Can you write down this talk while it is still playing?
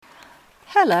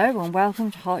Hello and welcome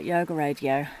to Hot Yoga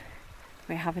Radio.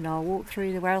 We're having our walk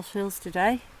through the Welsh Hills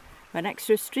today. We're next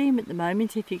to a stream at the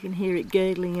moment, if you can hear it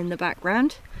gurgling in the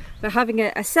background. We're having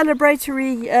a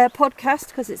celebratory podcast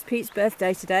because it's Pete's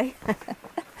birthday today.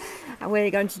 And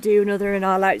we're going to do another in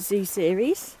our Lao Tzu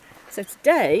series. So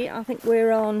today I think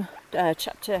we're on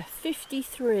chapter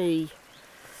 53.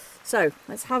 So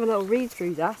let's have a little read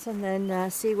through that and then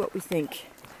see what we think.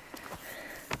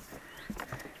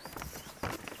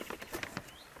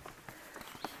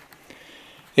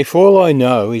 If all I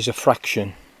know is a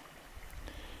fraction,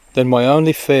 then my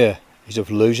only fear is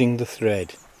of losing the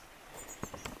thread.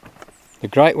 The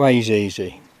great way is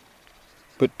easy,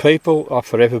 but people are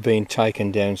forever being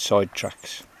taken down side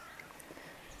tracks.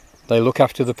 They look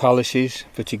after the palaces,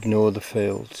 but ignore the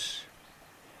fields.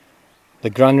 The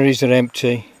granaries are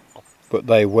empty, but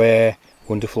they wear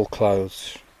wonderful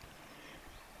clothes.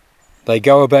 They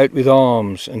go about with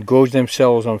arms and gorge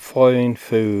themselves on fine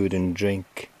food and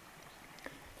drink.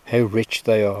 How rich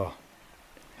they are,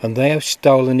 and they have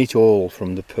stolen it all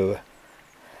from the poor.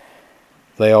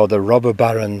 They are the robber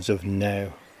barons of now.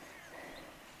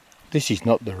 This is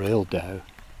not the real Tao.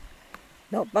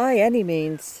 Not by any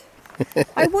means.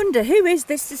 I wonder, who is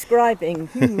this describing?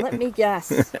 Let me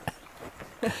guess.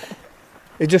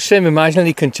 It just seems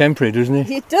amazingly contemporary, doesn't it?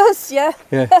 It does, yeah.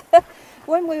 Yeah.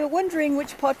 When we were wondering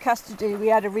which podcast to do, we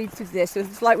had a read through this.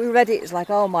 It's like we read it, it's like,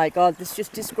 oh my God, this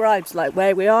just describes like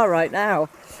where we are right now.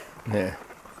 Yeah.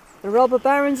 The robber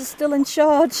barons are still in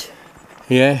charge.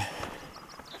 Yeah.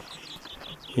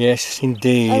 Yes,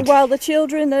 indeed. And while the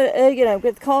children are,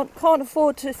 can't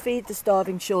afford to feed the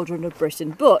starving children of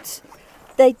Britain, but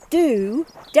they do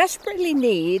desperately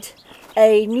need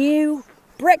a new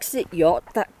Brexit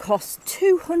yacht that costs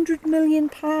 £200 million.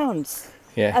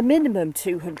 Yeah. A minimum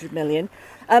 200 million.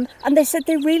 And they said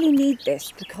they really need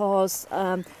this because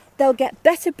they'll get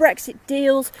better Brexit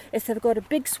deals if they've got a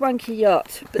big swanky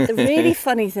yacht. But the really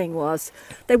funny thing was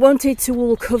they wanted to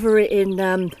all cover it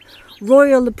in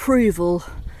royal approval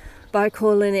by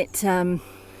calling it...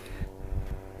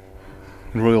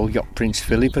 Royal Yacht Prince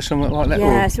Philip or something like that?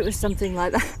 Yes, it was something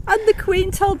like that. And the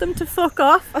Queen told them to fuck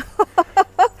off.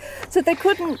 So they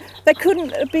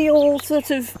couldn't be all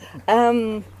sort of...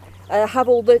 have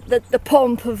all the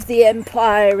pomp of the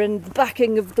empire and the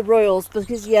backing of the royals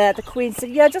because, the Queen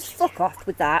said, just fuck off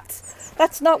with that.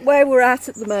 That's not where we're at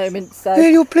the moment. So. Will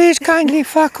you please kindly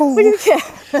fuck off?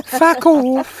 Fuck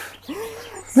off.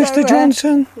 Mr.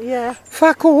 Johnson. Yeah.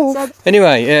 Fuck off. So,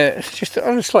 anyway, it's just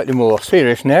on a slightly more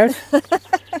serious note.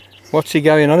 What's he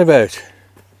going on about?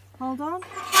 Hold on.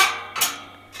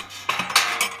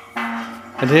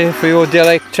 And here for your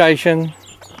delectation,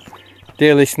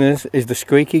 dear listeners, is the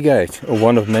squeaky gate, or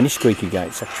one of many squeaky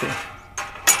gates actually.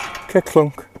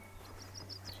 Ka-clunk.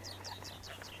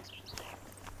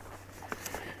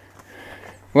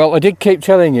 Well, I did keep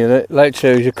telling you that Lao Tzu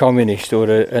is a communist or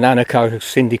an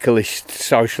anarcho-syndicalist,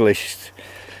 socialist,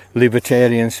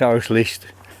 libertarian socialist,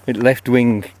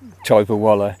 left-wing type of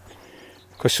wallah.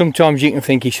 Because sometimes you can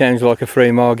think he sounds like a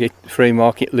free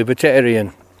market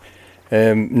libertarian,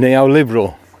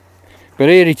 neoliberal. But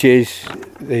here it is,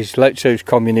 there's Lao Tzu's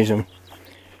communism,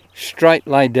 straight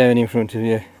laid down in front of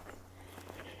you.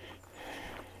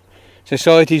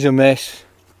 Society's a mess,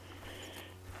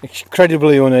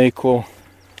 incredibly unequal,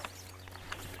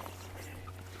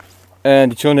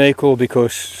 and it's unequal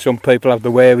because some people have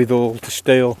the wherewithal to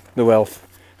steal the wealth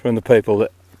from the people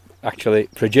that actually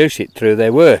produce it through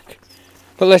their work.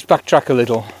 But let's backtrack a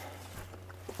little.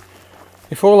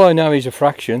 If all I know is a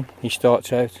fraction, he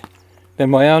starts out,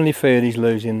 then my only fear is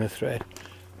losing the thread.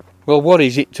 Well, what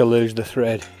is it to lose the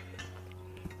thread?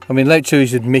 I mean, Lao Tzu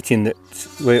is admitting that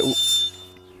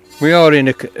we are in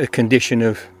a condition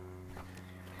of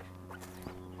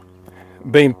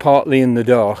being partly in the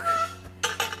dark,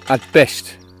 at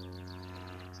best,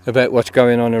 about what's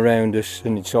going on around us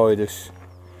and inside us,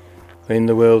 in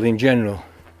the world in general.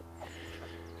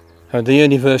 And the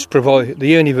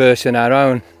universe and our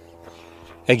own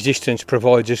existence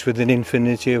provides us with an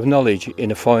infinity of knowledge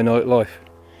in a finite life.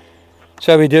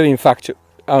 So we do in fact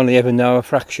only ever know a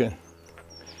fraction.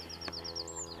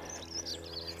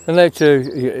 And Lao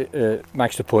Tzu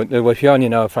makes the point that if you only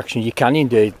know a fraction, you can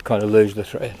indeed kind of lose the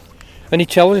thread. And he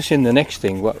tells us in the next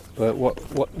thing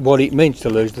what it means to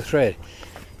lose the thread.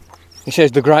 He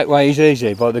says the great way is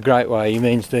easy. By the great way he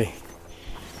means the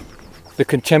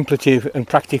contemplative and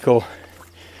practical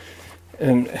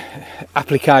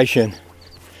application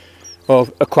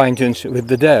of acquaintance with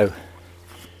the Tao,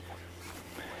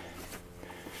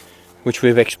 which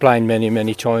we've explained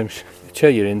many times to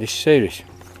you in this series.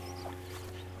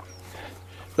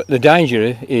 But the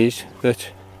danger is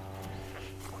that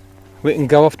we can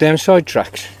go off down side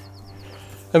tracks.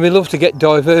 And we love to get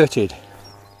diverted.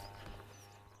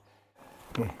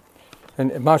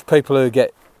 And most people who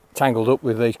get tangled up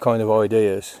with these kind of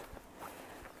ideas,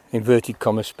 inverted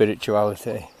commas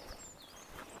spirituality,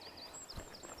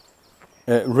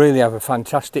 really have a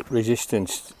fantastic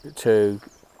resistance to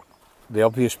the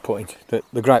obvious point that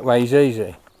the Great Way is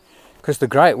easy. Because the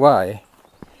Great Way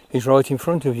is right in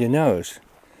front of your nose.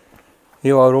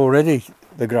 You are already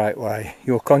the Great Way.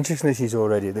 Your consciousness is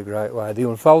already the Great Way. The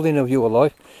unfolding of your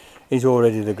life is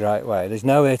already the Great Way. There's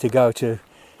nowhere to go to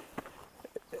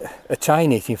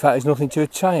attain it. In fact, there's nothing to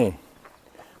attain.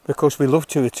 Because we love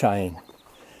to attain.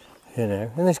 You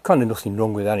know, and there's kind of nothing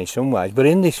wrong with that in some ways. But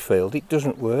in this field, it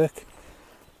doesn't work.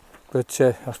 But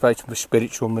I suppose it's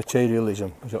spiritual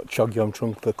materialism. It's what Chogyam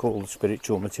Trungpa called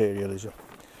spiritual materialism.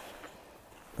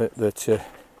 That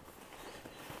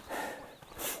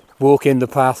walk in the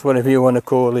path, whatever you want to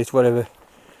call it, whatever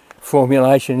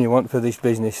formulation you want for this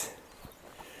business.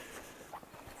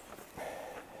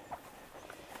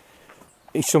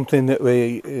 It's something that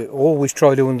we always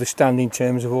try to understand in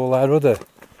terms of all our other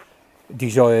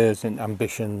desires and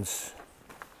ambitions.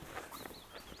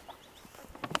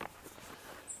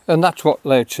 And that's what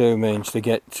Lao Tzu means, to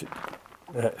get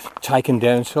taken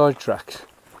down side tracks.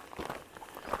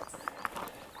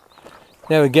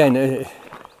 Now again,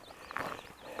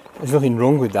 there's nothing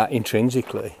wrong with that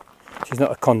intrinsically. It's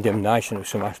not a condemnation of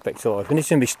some aspects of life. And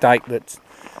it's a mistake that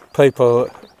people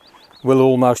will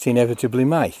almost inevitably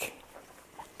make.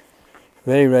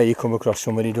 Very rare you come across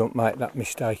somebody who don't make that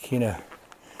mistake, you know,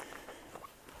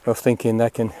 of thinking they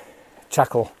can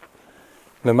tackle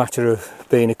the matter of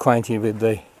being acquainted with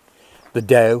the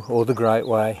Tao or the Great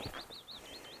Way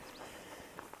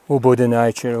or Buddha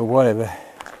nature or whatever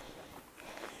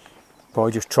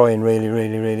by just trying really,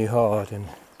 really, really hard, and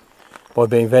by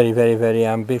being very, very, very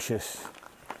ambitious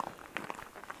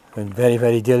and very,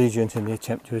 very diligent in the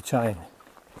attempt to attain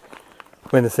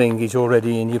when the thing is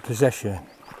already in your possession.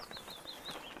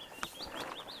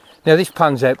 Now this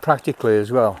pans out practically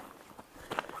as well,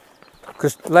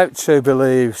 because Lao Tzu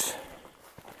believes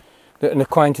that an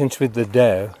acquaintance with the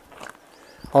Tao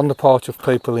on the part of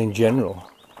people in general,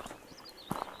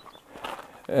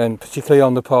 and particularly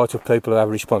on the part of people who have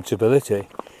responsibility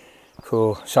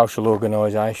for social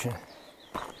organisation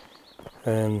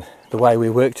and the way we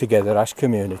work together as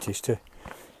communities to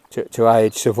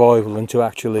aid survival and to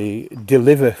actually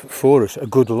deliver for us a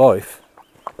good life.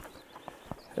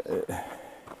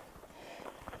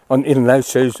 On Lao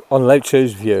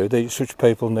Tzu's view, such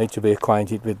people need to be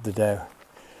acquainted with the Tao,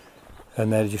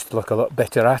 and they're just like a lot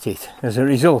better at it as a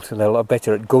result, and they're a lot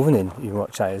better at governing, you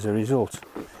might say, as a result.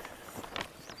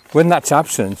 When that's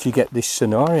absent, you get this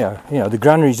scenario. You know, the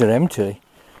granaries are empty,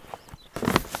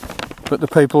 but the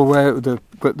people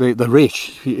the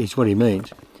rich is what he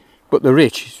means. But the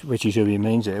rich, which is who he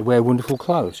means there, wear wonderful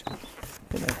clothes.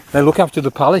 You know, they look after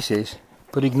the palaces,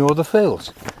 but ignore the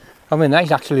fields. I mean,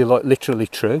 that's actually like literally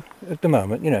true at the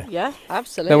moment. You know. Yeah,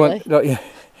 absolutely.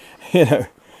 You know,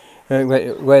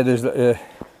 where there's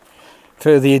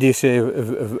for the idiocy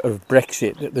of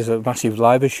Brexit, there's a massive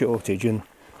labour shortage, and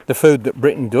the food that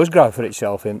Britain does grow for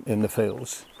itself in the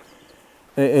fields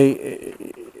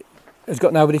has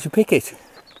got nobody to pick it.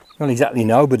 Not exactly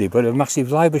nobody, but a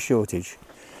massive labour shortage.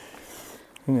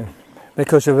 You know,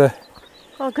 because of a...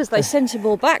 Well, because they sent them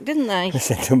all back, didn't they? They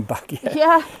sent them back,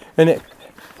 yeah.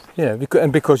 Yeah.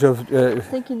 And because of...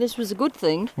 thinking this was a good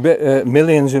thing.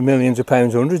 Millions and millions of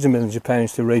pounds, hundreds of millions of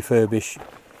pounds to refurbish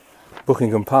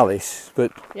Buckingham Palace,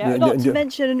 but... Yeah, not to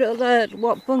mention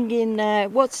what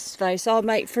Bungin, what's his face, our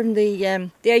mate from the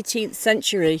 18th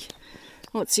century.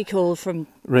 What's he called from...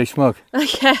 Rees-Mogg.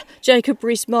 Yeah, Jacob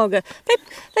Rees-Mogg. They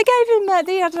gave him,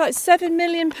 they had like £7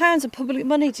 million of public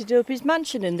money to do up his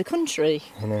mansion in the country.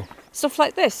 I know. Stuff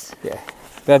like this. Yeah,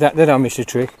 they don't miss a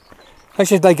trick. They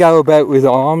said they go about with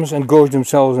arms and gorge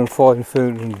themselves on foreign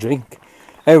food and drink.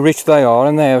 How rich they are,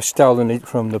 and they have stolen it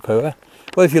from the poor.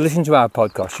 Well, if you listen to our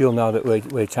podcast, you'll know that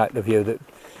we take the view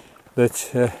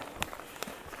that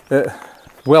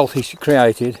wealth is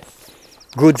created,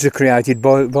 goods are created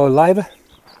by labour.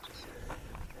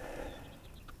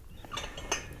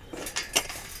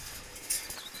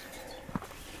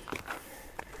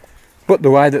 But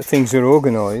the way that things are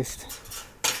organised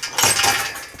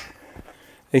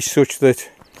is such that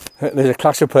there's a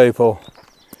class of people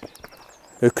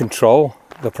who control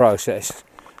the process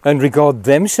and regard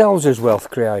themselves as wealth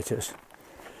creators.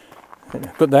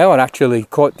 But they are actually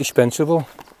quite dispensable.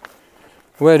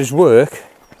 Whereas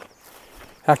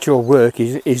actual work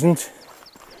isn't.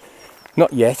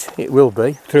 Not yet, it will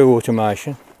be, through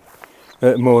automation,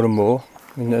 more and more.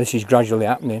 And this is gradually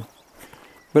happening.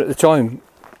 But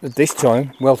at this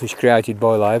time, wealth is created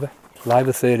by labour.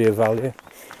 Labour theory of value.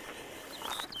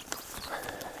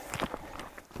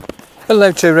 And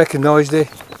Lao Tzu recognised it.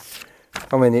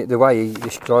 I mean, the way he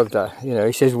described that,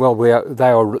 he says, well, they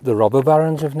are the robber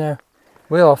barons of now.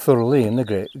 We are thoroughly in the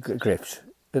grips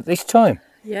at this time.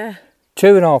 Yeah.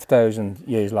 2,500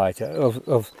 years later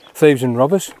of thieves and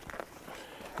robbers,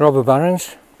 robber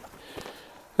barons.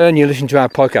 And you listen to our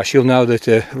podcast, you'll know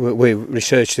that we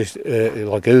researched this,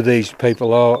 like who these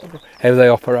people are, how they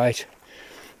operate,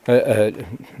 how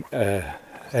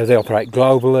they operate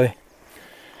globally.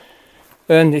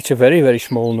 And it's a very, very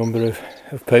small number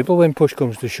of people when push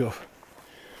comes to shove.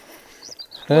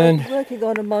 And we're working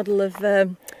on a model of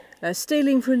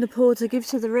stealing from the poor to give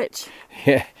to the rich.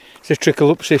 Yeah, it's a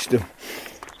trickle-up system.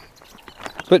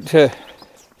 But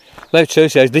Lao Tzu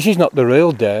says this is not the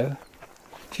real Tao.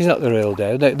 This is not the real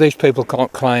Tao. These people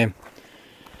can't claim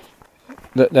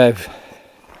that they've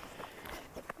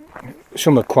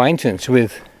some acquaintance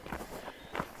with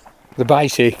the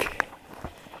basic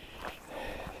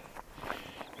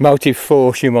motive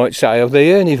force, you might say, of the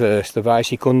universe, the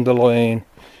basic underlying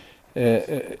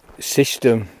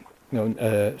system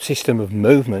of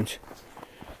movement,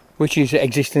 which is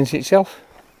existence itself.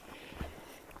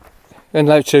 And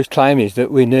Lao Tzu's claim is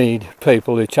that we need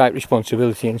people who take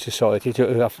responsibility in society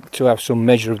to have some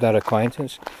measure of that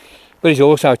acquaintance. But he's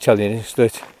also telling us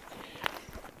that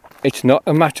it's not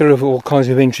a matter of all kinds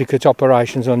of intricate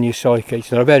operations on your psyche.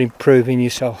 It's not about improving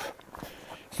yourself.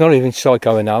 It's not even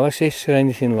psychoanalysis or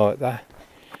anything like that.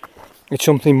 It's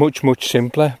something much, much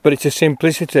simpler, but it's a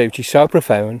simplicity which is so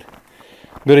profound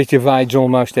that it evades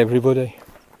almost everybody,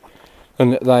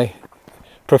 and that they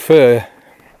prefer,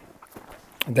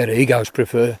 their egos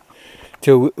prefer,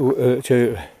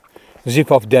 to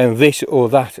zip off down this or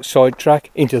that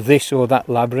sidetrack into this or that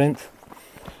labyrinth.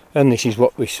 And this is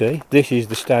what we see. This is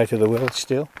the state of the world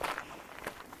still.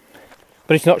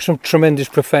 But it's not some tremendous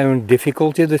profound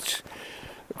difficulty that's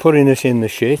putting us in the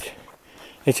shit.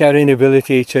 It's our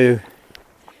inability to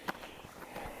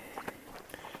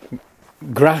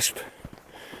grasp,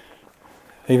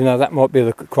 even though that might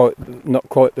be not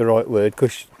quite the right word,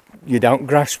 because you don't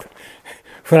grasp,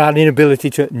 for our inability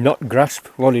to not grasp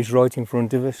what is right in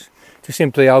front of us, to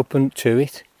simply open to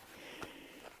it.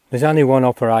 There's only one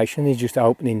operation, it's just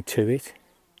opening to it.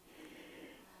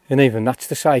 And even that's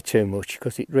to say too much,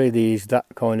 because it really is that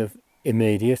kind of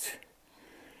immediate.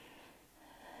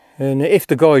 And if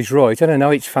the guy's right, I don't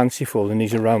know, it's fanciful and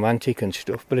he's a romantic and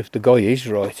stuff, but if the guy is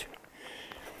right,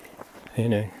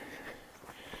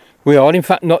 we are in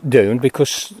fact not doomed,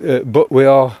 because, but we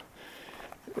are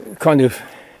kind of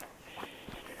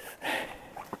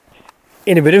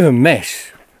in a bit of a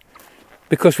mess,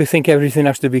 because we think everything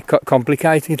has to be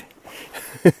complicated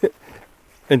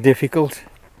and difficult.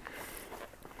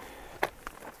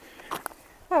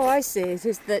 How I see it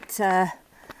is that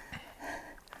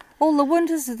all the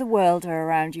wonders of the world are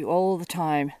around you all the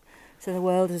time. So the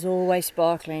world is always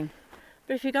sparkling.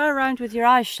 But if you go around with your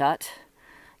eyes shut,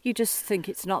 you just think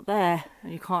it's not there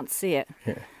and you can't see it.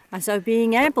 Yeah. And so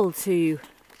being able to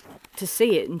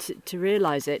see it and to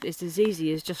realise it is as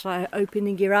easy as just like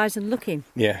opening your eyes and looking.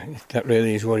 Yeah, that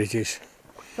really is what it is.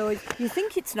 So you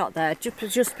think it's not there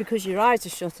just because your eyes are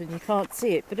shut and you can't see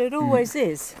it, but it always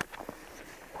is.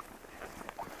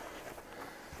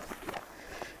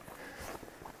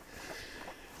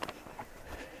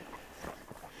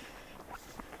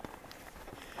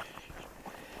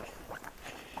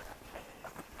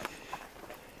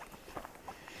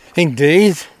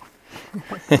 Indeed.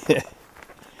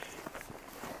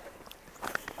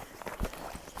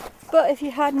 But if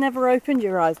you had never opened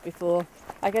your eyes before,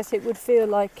 I guess it would feel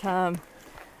like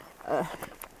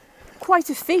quite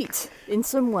a feat in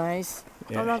some ways,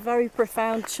 and a very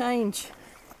profound change.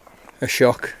 A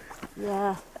shock.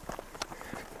 Yeah.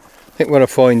 I think what I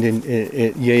find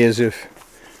in years of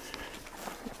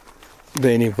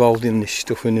being involved in this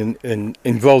stuff and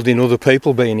involved in other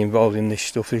people being involved in this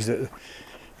stuff is that it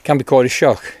can be quite a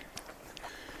shock.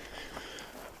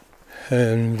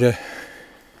 And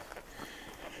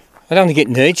I don't think it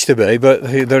needs to be, but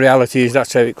the reality is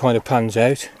that's how it kind of pans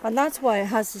out. And that's why it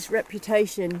has this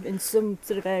reputation in some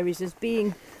sort of areas as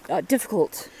being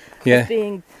difficult, as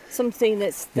being something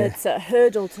that's a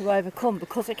hurdle to overcome,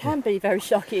 because it can be very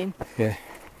shocking. Yeah.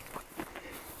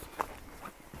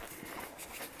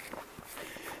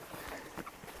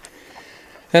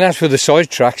 And as for the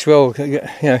sidetracks, well,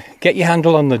 get your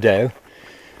handle on the Tao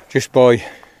just by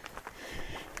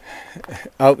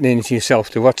opening to yourself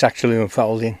to what's actually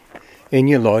unfolding in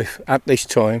your life at this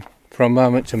time, from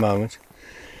moment to moment.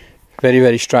 Very,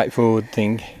 very straightforward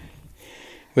thing,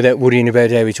 without worrying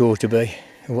about how it ought to be.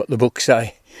 what the books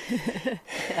say,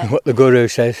 and what the guru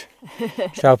says.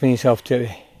 Just helping yourself to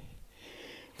it.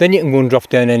 Then you can go and drop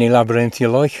down any labyrinth you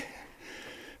like,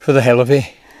 for the hell of it,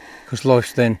 because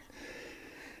life's then,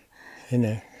 you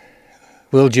know,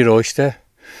 world's your oyster,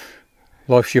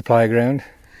 life's your playground,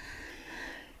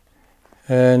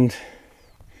 and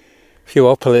if you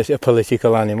are a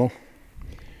political animal,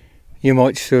 you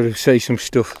might sort of see some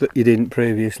stuff that you didn't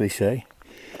previously see.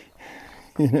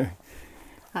 You know,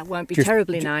 that won't be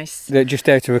terribly nice. They're just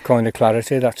out of a kind of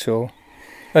clarity, that's all.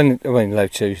 And I mean, Lao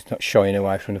Tzu's not shying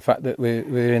away from the fact that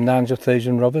we're in the hands of thieves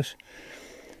and robbers.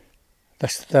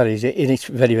 That is it. It's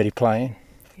very, very plain.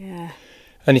 Yeah.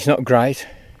 And it's not great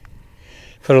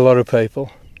for a lot of people.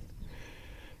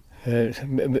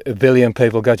 A billion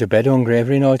people go to bed hungry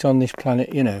every night on this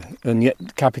planet, you know, and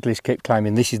yet capitalists keep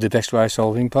claiming this is the best way of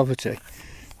solving poverty.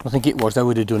 I think it was, they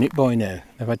would have done it by now.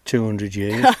 They've had 200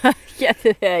 years. yeah,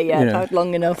 you know. About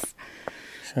long enough.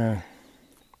 So,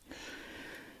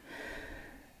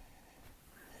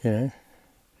 you know,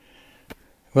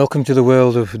 welcome to the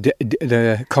world of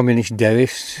the communist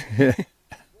Taoists.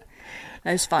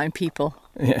 Those fine people.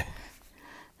 Yeah.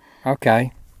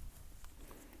 Okay.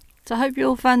 So I hope you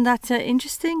all found that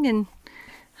interesting and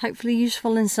hopefully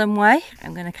useful in some way.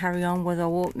 I'm going to carry on with our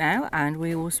walk now, and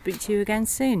we will speak to you again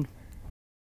soon.